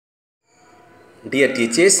Dear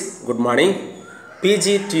teachers, good morning.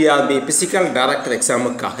 PG-TRB Physical Director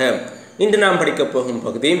Exam-க்காக இன்று நாம் படிக்கப் போகும்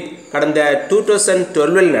பகுதி கடந்த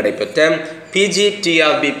 2012 நடைபெற்ற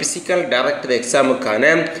PG-TRB Physical Director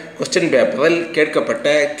Exam-க்கான question paper-இல்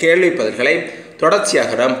கேட்கப்பட்ட கேள்வி பதில்களை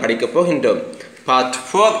தொடர்ச்சியாக நாம் படிக்கப் போகின்றோம். Part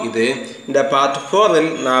 4 இது. இந்த Part 4-இல்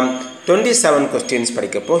நாம் 27 questions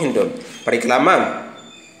படிக்கப் போகின்றோம். படிக்கலாமா?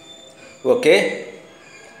 Okay.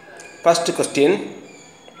 First question.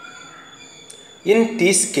 In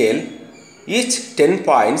T-scale, each 10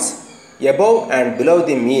 points above and below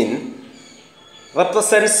the mean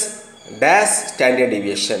represents dash standard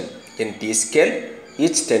deviation. In T-scale,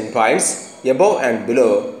 each 10 points above and below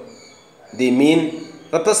the mean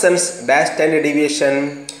represents dash standard deviation.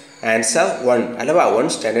 Answer 1. அல்லவா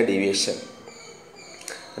 1 standard deviation.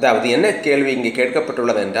 அதாவது என்ன கேள்வி இங்கே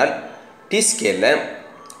கேட்கப்பட்டுள்ளது என்றால் T-scale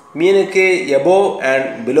மீனுக்கு above and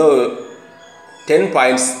below 10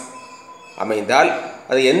 points அமைந்தால்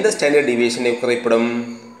அது எந்த ஸ்டாண்டர்ட் டிவியேஷனை குறிப்பிடும்?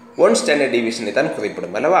 1 ஸ்டாண்டர்ட் டிவியேஷனை தான்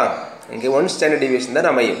குறிப்பிடும் அல்லவா? இங்கே 1 ஸ்டாண்டர்ட் டிவியேஷன் தான்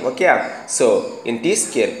அமையும். Okay. So in T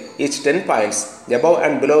scale each 10 points above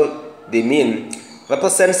and below the mean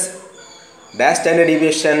represents dash standard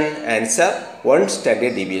deviation. Answer 1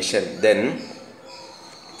 standard deviation. Then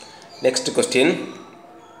next question.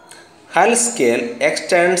 Hull scale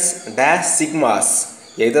extends dash sigmas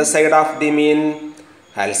either side of the mean.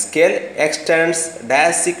 Hull scale extends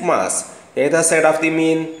dash sigmas either side of the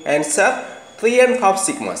mean. Answer 3.5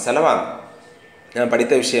 sigmas. அல்லவா? நான்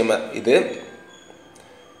படித்த விஷயம் இது.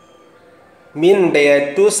 மீன் உடைய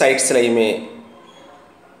 2 சைட்ஸ்லையுமே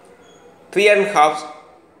 3.5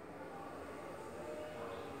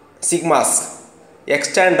 sigmas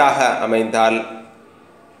extend ஆக அமைந்தால்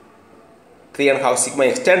 3.5 sigma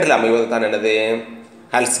எக்ஸ்டெண்டில் அமைவது தான் என்னது?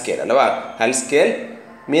 ஹல் ஸ்கேல் அல்லவா? ஹல் ஸ்கேல்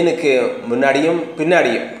மீனுக்கு முன்னாடியும்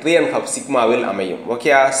பின்னாடியும் 3.5 sigmaவில் அமையும்.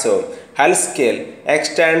 Okay. So Hull scale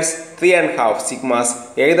extends 3.5 sigmas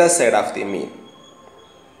either side of the mean.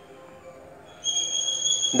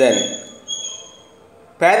 Then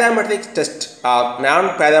parametric test or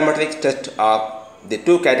non-parametric test are the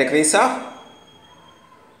two categories of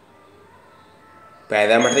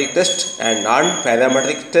parametric test and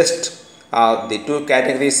non-parametric test are the two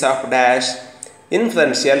categories of dash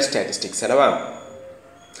inferential statistics. அல்லவா?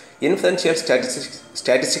 Inferential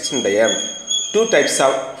statistics உடைய two types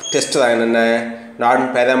of test தான் என்னென்ன?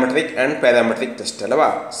 non-parametric and parametric test அல்லவா?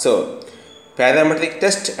 So parametric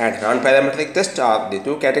test and non-parametric test are the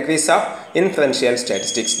two categories of inferential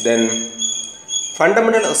statistics. Then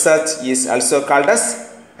fundamental research is also called as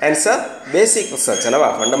answer basic research அல்லவா?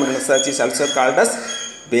 fundamental research is also called as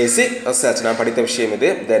basic research. நான் படித்த விஷயம்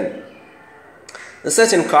இது. Then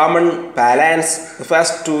research in common parlance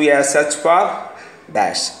refers to a search for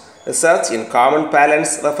dash. Research in common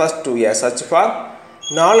parlance refers to a search for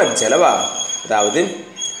knowledge அல்லவா? அதாவது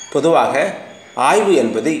பொதுவாக ஆய்வு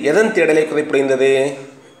என்பது எதன் தேடலை குறிப்பிடுகிறது?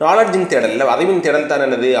 நாலெட்ஜின் தேடல் அல்ல, அறிவின் தேடல் தான்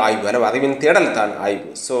என்னது? ஆய்வு அல்லவா? அறிவின் தேடல் தான் ஆய்வு.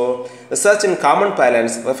 So research in common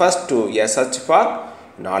parlance refers to a search for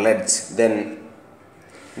knowledge. Then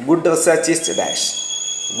good research is dash.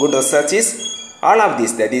 Good research is all of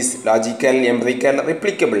these, that is logical, empirical,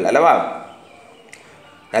 replicable அல்லவா?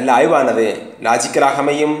 நல்ல ஆய்வானது லாஜிக்கலாக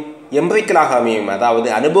அமையும், எம்பிரிக்கலாக அமையும், அதாவது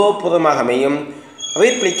அனுபவபூர்வமாக அமையும்,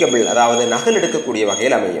 replicable அதாவது நகல் எடுக்கக்கூடிய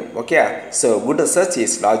வகையில் அமையும். Okay. So good research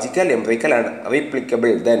is logical, empirical and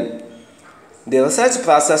replicable. Then the research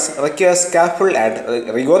process requires careful and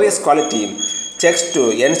rigorous quality checks to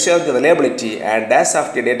ensure the reliability and dash of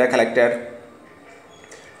the data collected.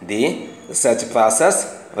 The research process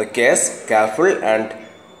requires careful and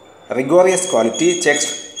rigorous quality checks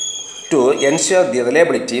to ensure the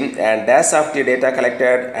reliability and dash of the data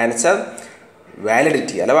collected. Answer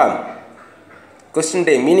validity அல்லவா?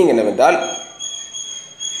 Question meaning என்னவென்றால்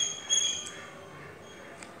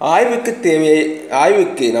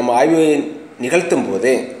ஆய்வுக்கு நம்ம ஆய்வை நிகழ்த்தும்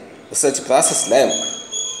போது research ப்ராசஸில்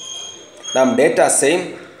நாம் டேட்டாஸை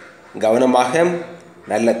கவனமாக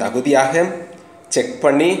நல்ல தகுதியாக செக்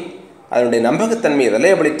பண்ணி அதனுடைய நம்பகத்தன்மை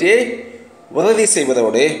ரிலையபிலிட்டியை உறுதி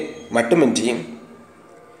செய்வதோடு மட்டுமின்றி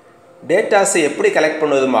டேட்டாஸை எப்படி கலெக்ட்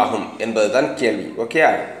பண்ணுவதும் ஆகும் என்பது தான் கேள்வி. ஓகே.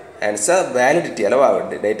 ஆன்சர் வேலிடிட்டி அல்லவா?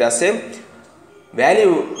 டேட்டாஸை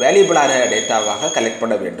வேல்யூபிளான டேட்டாவாக கலெக்ட்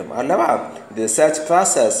பண்ண வேண்டும் அல்லவா? The research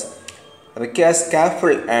process requires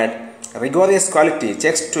careful and rigorous quality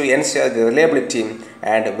checks to ensure the reliability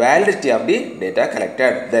and validity of the data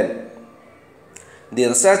collected. Then the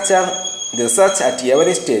research at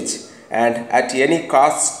every stage and at any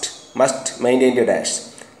cost must maintain the dash.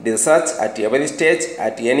 The research at every stage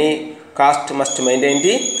at any cost must maintain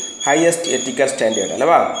the highest ethical standard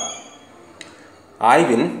அல்லவா?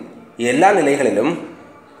 ஆய்வின் எல்லா நிலைகளிலும்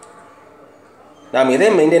நாம் எதை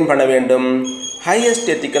maintain பண்ண வேண்டும்? Highest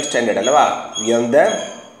ethical standard அல்லவா, உயர்ந்த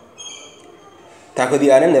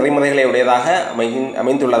தகுதியான நெறிமுறைகளை உடையதாக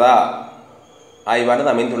அமைந்துள்ளதா, ஆய்வானது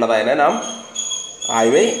அமைந்துள்ளதா என நாம்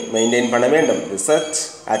ஆய்வை மெயின்டைன் பண்ண வேண்டும். Research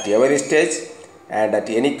at every stage and at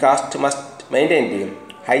any cost must maintain the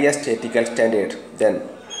highest ethical standard. Then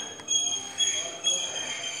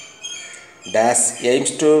dash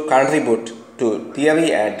aims to contribute to theory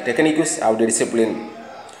and techniques of the discipline.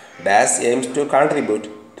 Dash aims to contribute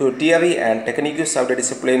to theory and techniques of the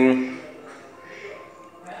discipline.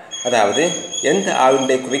 அதாவது எந்த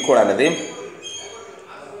ஆய்வினுடைய குறிக்கோளானது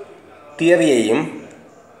தியரியையும்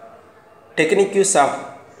techniques of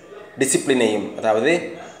டிசிப்ளினையும், அதாவது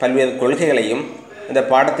பல்வேறு கொள்கைகளையும் இந்த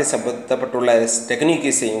பாடத்தை சம்பந்தப்பட்டுள்ள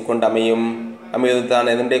டெக்னிக்ஸையும் கொண்டு அமைவது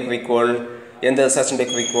தான் எதனுடைய குறிக்கோள், எந்த ரிசர்ச்சினுடைய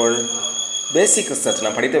குறிக்கோள்? பேசிக் ரிசர்ச்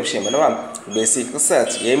நாம் படித்த விஷயம் அல்லவா. பேசிக்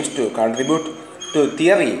research AIIMS to contribute to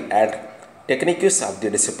theory and techniques of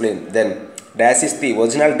the discipline. Then dash is the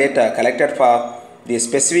original data collected for the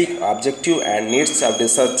specific objective and needs of the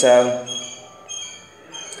researcher.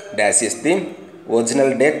 Dash is the original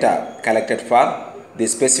data collected for the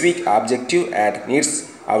specific objective and needs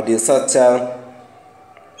of the researcher.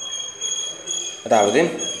 அதாவது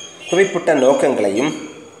குறிப்பிட்ட நோக்கங்களையும்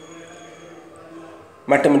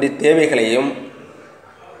மட்டுமின்றி தேவைகளையும்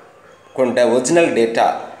கொண்ட original data,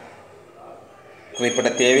 குறிப்பிட்ட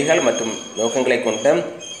தேவைகள் மற்றும் நோக்கங்களை கொண்ட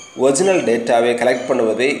ஒரிஜினல் டேட்டாவை கலெக்ட்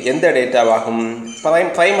பண்ணுவது எந்த டேட்டாவாகும்?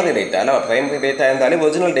 பிரைமரி டேட்டா அல்லவா. பிரைமரி டேட்டா இருந்தாலே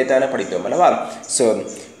ஒரிஜினல் டேட்டான படித்தோம் அல்லவா. So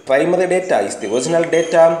primary data is the original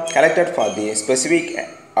data collected for the specific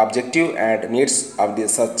objective and needs of the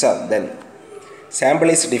researcher. Then sample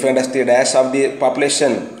is defined as the dash of the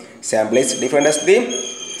population. Sample is defined as the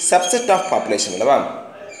subset of population அல்லவா.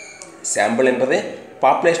 sample என்பது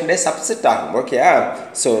population உடைய subset ஆகும். Okay.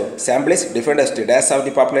 so sample is defined as the dash of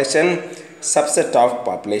the population, subset of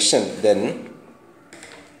population. Then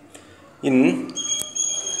in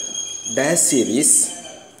dash series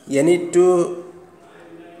any two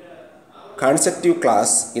consecutive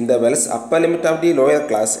class in the wells upper limit of the lower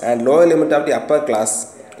class and lower limit of the upper class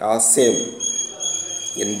are same.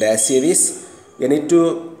 In dash series any two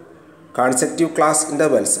consecutive class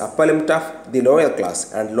intervals upper limit of the lower class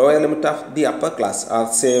and lower limit of the upper class are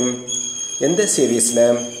same. இந்த சீரீஸில்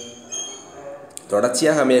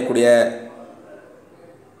தொடர்ச்சியாக அமையக்கூடிய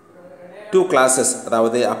two classes,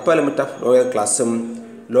 அதாவது upper limit of lower கிளாஸும்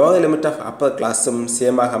lower limit of Appar கிளாஸும்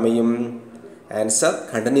சேமாக அமையும். Answer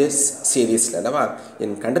continuous சீரீஸில் அல்லவா.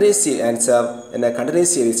 இன் கண்டினியூஸ் ஆன்சர் என்ன,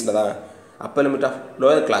 கண்டினியூஸ் சீரீஸில் தான் அப்பர் லிமிட் ஆஃப்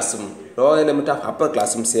லோயர் கிளாஸும் லோயர் லிமிட் ஆஃப் அப்பர்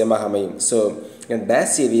கிளாஸும் சேமாக அமையும். So in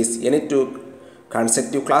dash series any two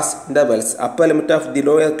consecutive class intervals upper limit of the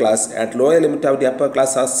lower class and lower limit of the upper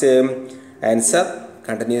class are same. Answer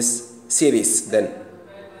continuous series. Then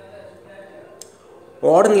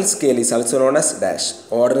ordinal scale is also known as dash.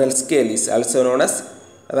 Ordinal scale is also known as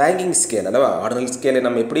ranking scale அல்லவா. ordinal scale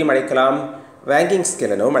நம்ம எப்படி அழைக்கலாம்? ranking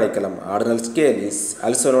scale எனவும் அழைக்கலாம். ordinal scale is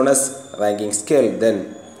also known as ranking scale. Then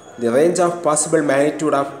the range of possible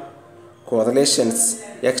magnitude of correlations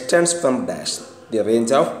extends from dash. The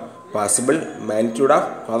range of possible magnitude of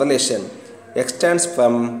correlation extends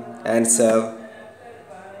from answer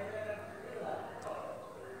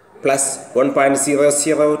plus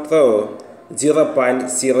 1.00 to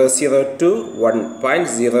 0.00 to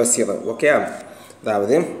 1.00. okay.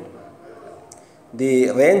 அதாவது the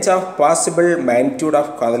range of possible magnitude of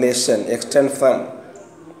correlation extends from,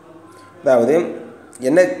 அதாவது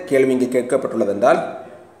என்ன கேள்வி இங்கே கேட்கப்பட்டுள்ளது என்றால்,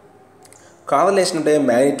 காரலேஷனுடைய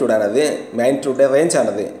மேக்னிடியூடானது, மேக்னிடியூடைய range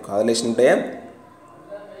ஆனது, காரலேஷனுடைய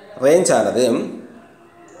range ஆனது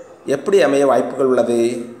எப்படி அமைய வாய்ப்புகள் உள்ளது,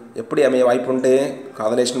 எப்படி அமைய வாய்ப்புண்டு?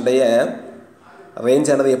 காரலேஷனுடைய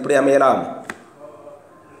ரேஞ்ச் ஆனது எப்படி அமையலாம்?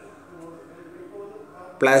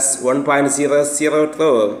 plus 1.00 to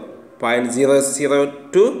 0.00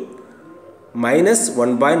 to minus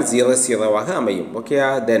 1.00 ஆக அமையும். Okay.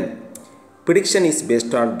 Then prediction is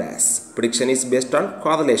based on dash. prediction is based on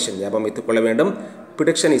correlation. ஞாபகம் வைத்துக் கொள்ள வேண்டும்.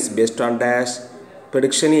 prediction is based on dash.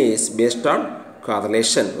 prediction is based on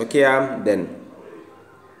correlation. okay. Then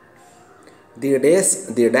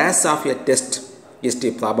the dash of a test is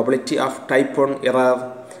the probability of type 1 error.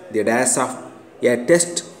 The dash of a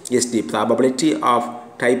test is the probability of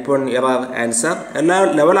type 1 error. Answer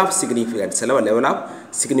level of significance. level of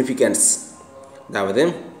significance. அதாவது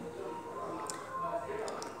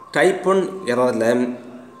type 1 எரரில்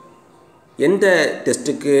எந்த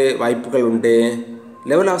டெஸ்ட்டுக்கு வாய்ப்புகள் உண்டு?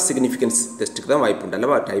 Level of significance டெஸ்ட்டுக்கு தான் வாய்ப்பு உண்டு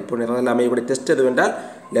அல்லவா. டைப் 1 எரரில் அமையக்கூடிய டெஸ்ட் எது என்றால்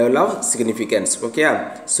level of significance. Okay.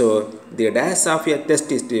 So the dash of a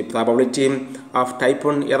test is the probability of type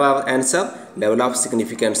 1 error. Answer level of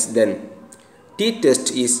significance. Then t-test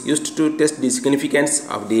is used to test the significance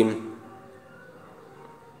of the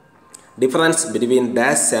difference between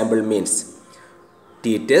dash sample means.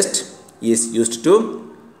 T-test is used to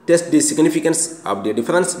test the significance of the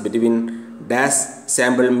difference between dash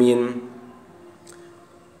sample mean.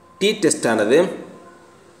 T-test ஆனது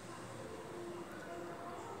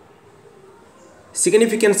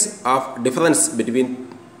significance of difference between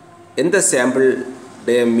எந்த sample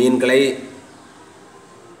மீன்களை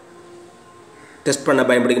test பண்ண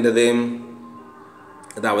பயன்படுகின்றது.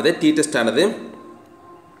 அதாவது t-test ஆனது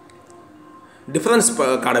difference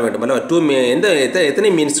காண வேண்டும் அல்லவா, எத்தனை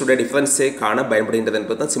மீன்ஸுடைய டிஃபரன்ஸை காண பயன்படுகின்றது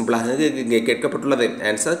என்பது தான் சிம்பிளாக இங்கே கேட்கப்பட்டுள்ளது.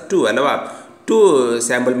 ஆன்சர் 2 அல்லவா. 2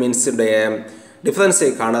 சாம்பிள் மீன்ஸுடைய டிஃபரன்ஸை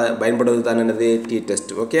காண பயன்படுவது தான் என்னது t-test.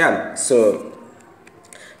 Okay, so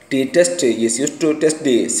t-test is used to test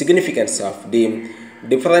the significance of the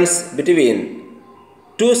difference between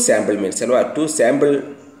 2 sample means அல்லவா. 2 sample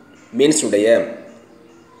means உடைய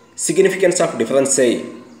significance of difference-ஐ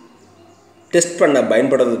டெஸ்ட் பண்ண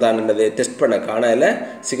பயன்படுறது தான் என்னது, டெஸ்ட் பண்ண காணல,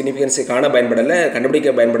 சிக்னிஃபிகன்ஸை காண பயன்படலை, கண்டுபிடிக்க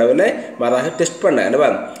பயன்படவில்லை, மாறாக டெஸ்ட் பண்ண அல்லவா.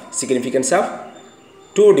 Significance of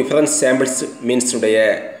 2 difference samples மீன்ஸுடைய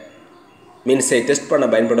மீன்ஸை test பண்ண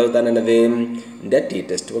பயன்படுவது தான் என்னது இந்த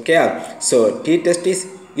t-test. Okay, so t-test is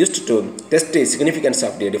used to test the significance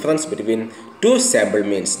of the difference between 2 sample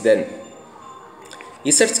means. Then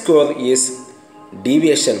z-score is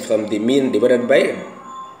deviation from the mean divided by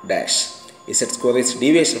dash. Z-score is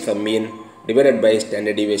deviation from mean divided by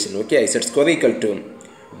standard deviation. Okay, z-score equal to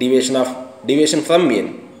deviation from mean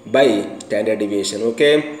by standard deviation.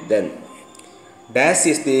 Okay, then dash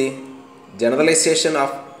is the generalization of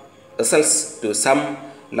results to some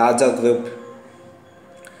larger group.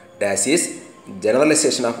 Dash is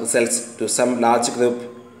generalization of results to some large group.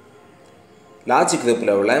 Large group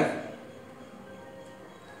உள்ள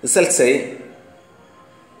ரிசல்ட்ஸை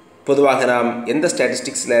பொதுவாக நாம் எந்த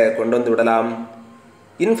ஸ்டாட்டிஸ்டிக்ஸில் கொண்டு வந்து விடலாம்,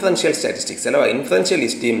 inferential statistics அல்லவா. Inferential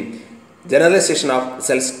is the generalisation of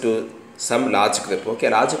results to some large group. Okay,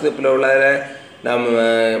 large குரூப்பில் உள்ள நாம்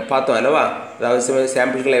பார்த்தோம் அல்லவா. அதாவது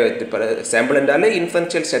சாம்பிள்களை வைத்து, சாம்பிள் என்றாலே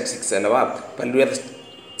இன்ஃபரன்ஷியல் ஸ்டாட்டிஸ்டிக்ஸ் அல்லவா, பல்வேறு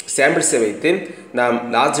சாம்பிள்ஸை வைத்து நாம்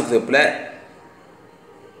லார்ஜ் குரூப்பில்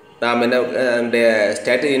நாம் என்ன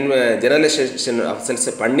ஜெனரலைசேஷன் ஆஃப்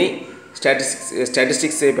ரிசல்ட்ஸை பண்ணி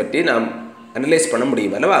ஸ்டாட்டிஸ்டிக்ஸை பற்றி நாம் அனலைஸ் பண்ண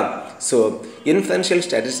முடியும் அல்லவா. So inferential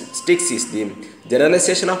statistics is the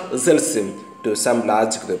generalisation of results to some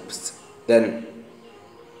large groups. Then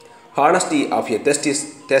honesty of a test is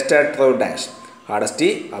tested through dash. Honesty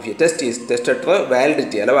of a test is tested through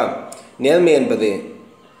validity அல்லவா. நேர்மை என்பது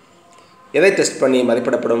எதை டெஸ்ட் பண்ணி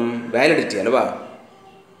மதிப்பிடப்படும், validity அல்லவா.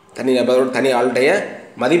 தனி நபரோட தனி ஆளுடைய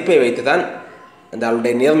மதிப்பை வைத்து தான் அந்த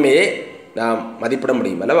ஆளுடைய நேர்மையை நாம் மதிப்பிட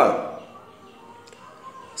முடியும் அல்லவா.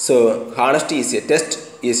 So honesty is a test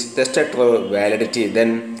is tested through validity. Then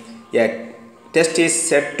a test is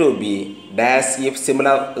said to be dash if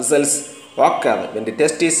similar results occur when the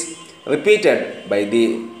test is repeated by the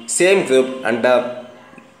same group under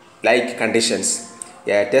like conditions.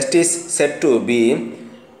 A test is said to be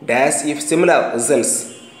dash if similar results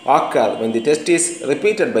occur when the test is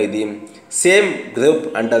repeated by the same group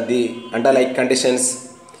under like conditions.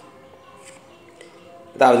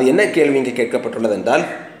 அதாவது என்ன கேள்வி இங்கே கேட்கப்பட்டுள்ளது என்றால்,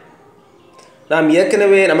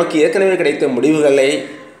 நமக்கு ஏற்கனவே கிடைத்த முடிவுகளை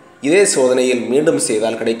இதே சோதனையில் மீண்டும்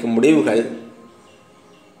செய்தால் கிடைக்கும் முடிவுகள்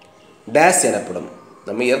டேஷ் எனப்படும்.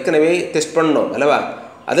 நம்ம ஏற்கனவே டெஸ்ட் பண்ணோம் அல்லவா,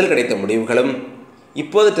 அதில் கிடைத்த முடிவுகளும்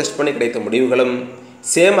இப்போது டெஸ்ட் பண்ணி கிடைத்த முடிவுகளும்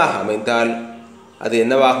சேமாக அமைந்தால் அது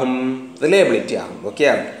என்னவாகும், ரிலையபிலிட்டி ஆகும். Okay,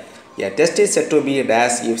 a test is said to be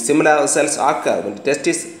dash if similar results occur when the test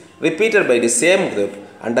is repeated by the same group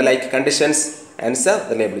under like conditions. Answer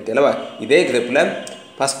reliability அல்லவா. இதே குரூப்பில்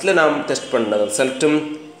ஃபஸ்ட்டில் நாம் டெஸ்ட் பண்ண ரிசல்ட்டும்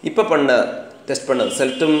இப்போ டெஸ்ட் பண்ண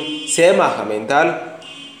ரிசல்ட்டும் சேமாக அமைந்தால்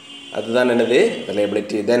அதுதான் என்னது,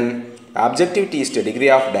 reliability. Then objectivity is the degree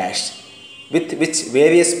of dash with which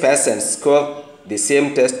various persons score the same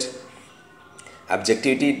test.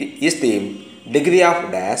 Objectivity is the degree of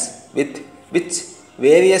dash with which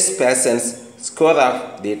various persons score of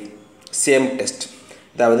the same test.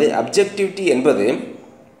 அதாவது objectivity என்பது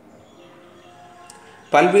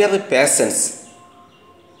பல்வேறு persons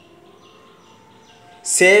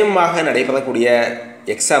சேமாக நடைபெறக்கூடிய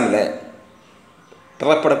எக்ஸாமில்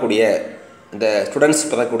பெறப்படக்கூடிய இந்த students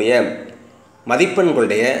பெறக்கூடிய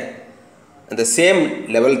மதிப்பெண்களுடைய அந்த same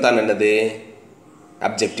level தான் என்னது,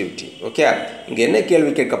 அப்ஜெக்டிவிட்டி. ஓகே, இங்கே என்ன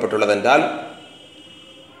கேள்வி கேட்கப்பட்டுள்ளது என்றால்,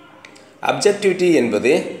 அப்ஜெக்டிவிட்டி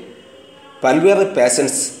என்பது பல்வேறு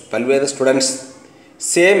பேர்சன்ஸ் பல்வேறு ஸ்டூடெண்ட்ஸ்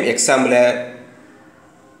சேம் எக்ஸாமில்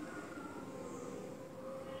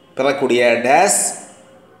பெறக்கூடிய டேஷ்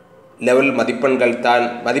லெவல் மதிப்பெண்கள் தான்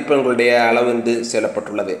மதிப்பெண்களுடைய அளவு என்று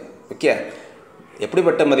சொல்லப்பட்டுள்ளது. ஓகே,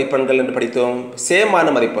 எப்படிப்பட்ட மதிப்பெண்கள் என்று படித்தோம்? சேமான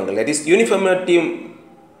மதிப்பெண்கள், that is uniformity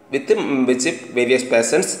with which various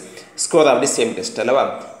persons score of the same test அல்லவா?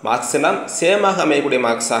 மார்க்ஸ் எல்லாம் சேமாக அமையக்கூடிய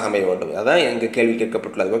மார்க்ஸாக அமைய வேண்டும். அதான் எங்கள் கேள்வி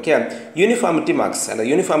கேட்கப்பட்டுள்ளது. ஓகே, யூனிஃபார்மிட்டி மார்க்ஸ் அல்லது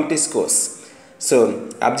uniformity scores. So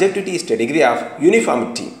objectivity is the degree of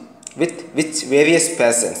uniformity with which various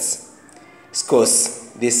persons scores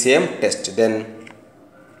the same test. Then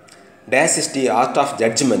dash is the art of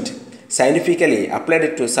judgment scientifically applied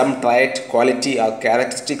to some trait, quality or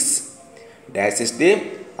characteristics. Dash is the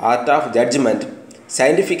art of judgment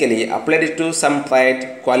scientifically applied to some trait,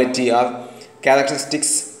 quality or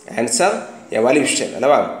characteristics. Answer evaluation.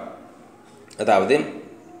 அல்லவா? அதாவது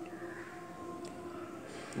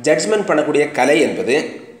judgement பண்ணக்கூடிய கலை என்பது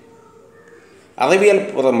அறிவியல்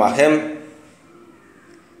பூர்வமாக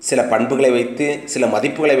சில பண்புகளை வைத்து, சில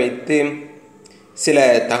மதிப்புகளை வைத்து, சில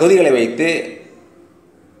தகுதிகளை வைத்து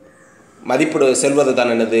மதிப்பிடு செல்வது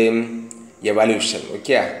தான் என்னது? எவால்யூஷன்.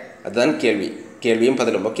 ஓகே, அதுதான் கேள்வியும்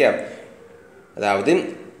பதிலும். ஓகே, அதாவது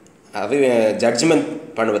அது ஜட்ஜ்மெண்ட்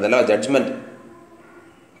பண்ணுவதல்ல, ஜட்ஜ்மெண்ட்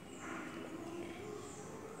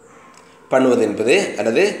பண்ணுவது என்பது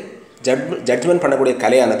அல்லது ஜட்ஜ்மெண்ட் பண்ணக்கூடிய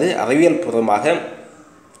கலையானது அறிவியல் பூர்வமாக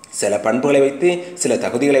சில பண்புகளை வைத்து, சில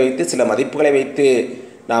தகுதிகளை வைத்து, சில மதிப்புகளை வைத்து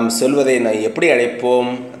நாம் சொல்வதை நாம் எப்படி அழைப்போம்?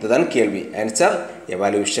 அதுதான் கேள்வி. Answer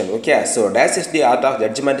evaluation. Okay, so dash is the art of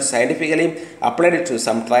judgement scientifically applied to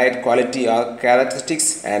some tried, quality R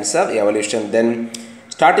characteristics. Answer evaluation. Then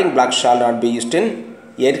starting black shawl not be used in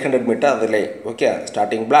 800 metre relay. Okay,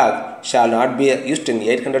 starting black shawl not be used in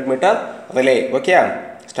 800 metre relay. Okay,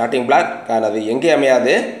 starting black அது எங்கே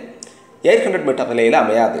அமையாது? 800 metre ரிலேயில்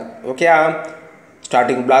அமையாது. Okay,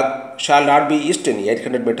 starting block shall not be used in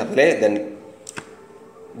 800 meter relay. Then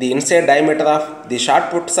the inside diameter of the shot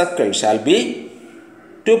put circle shall be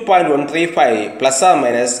 2.135 plus or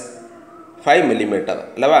minus 5 millimeter.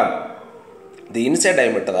 The inside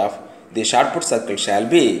diameter of the shot put circle shall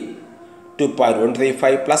be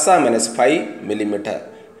 2.135 plus or minus 5 millimeter.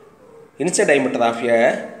 Inside diameter of a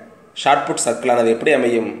shot put circle ஆனது எப்படி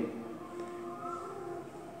அமையும்?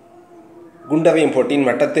 குண்டரையும் போட்டியின்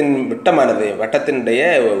வட்டத்தினுடைய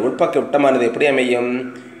உள்பக்க விட்டமானது எப்படி அமையும்?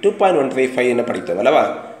 2.135 என படித்தோம் அல்லவா?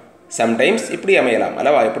 Sometimes இப்படி அமையலாம்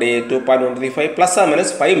அல்லவா? இப்படி 2.135 plus R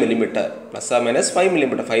minus 5 millimetre, plus R minus 5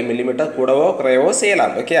 millimetre, 5 millimetre கூடவோ குறையவோ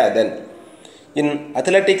செய்யலாம். Okay, then in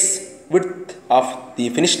athletics width of the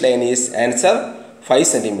finish line is answer 5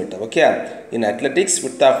 cm. Okay, in athletics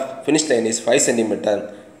width of finish line is 5 cm.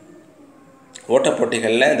 ஓட்ட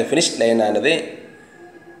போட்டிகளில் இந்த finish line ஆனது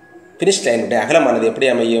finish line உடைய அகலமானது எப்படி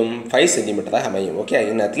அமையும்? 5 cm அமையும். Okay,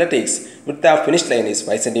 in athletics width of finish line is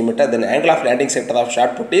 5 cm. then angle of landing sector of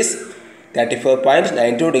shot put is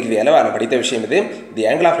 34.92 degree. அல்லவா? நான் படித்த விஷயம் இது. the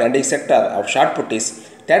angle of landing sector of shot put is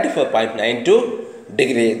 34.92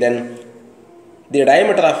 degree. then the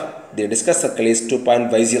diameter of the discus circle is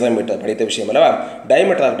 2.50 meter. படித்த விஷயம் அல்லவா?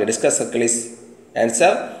 diameter of the discus circle is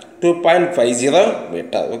answer 2.50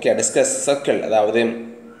 meter. Okay, discus circle அதாவது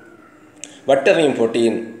வட்டரையும்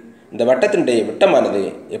போட்டியின் இந்த வட்டத்தினுடைய விட்டமானது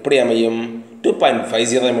எப்படி அமையும்?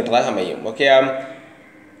 2.50 மீட்டராக அமையும்.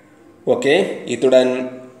 ஓகே, இத்துடன்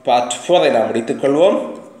பார்ட் 4 நாம் முடித்துக்கொள்வோம்.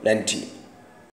 நன்றி.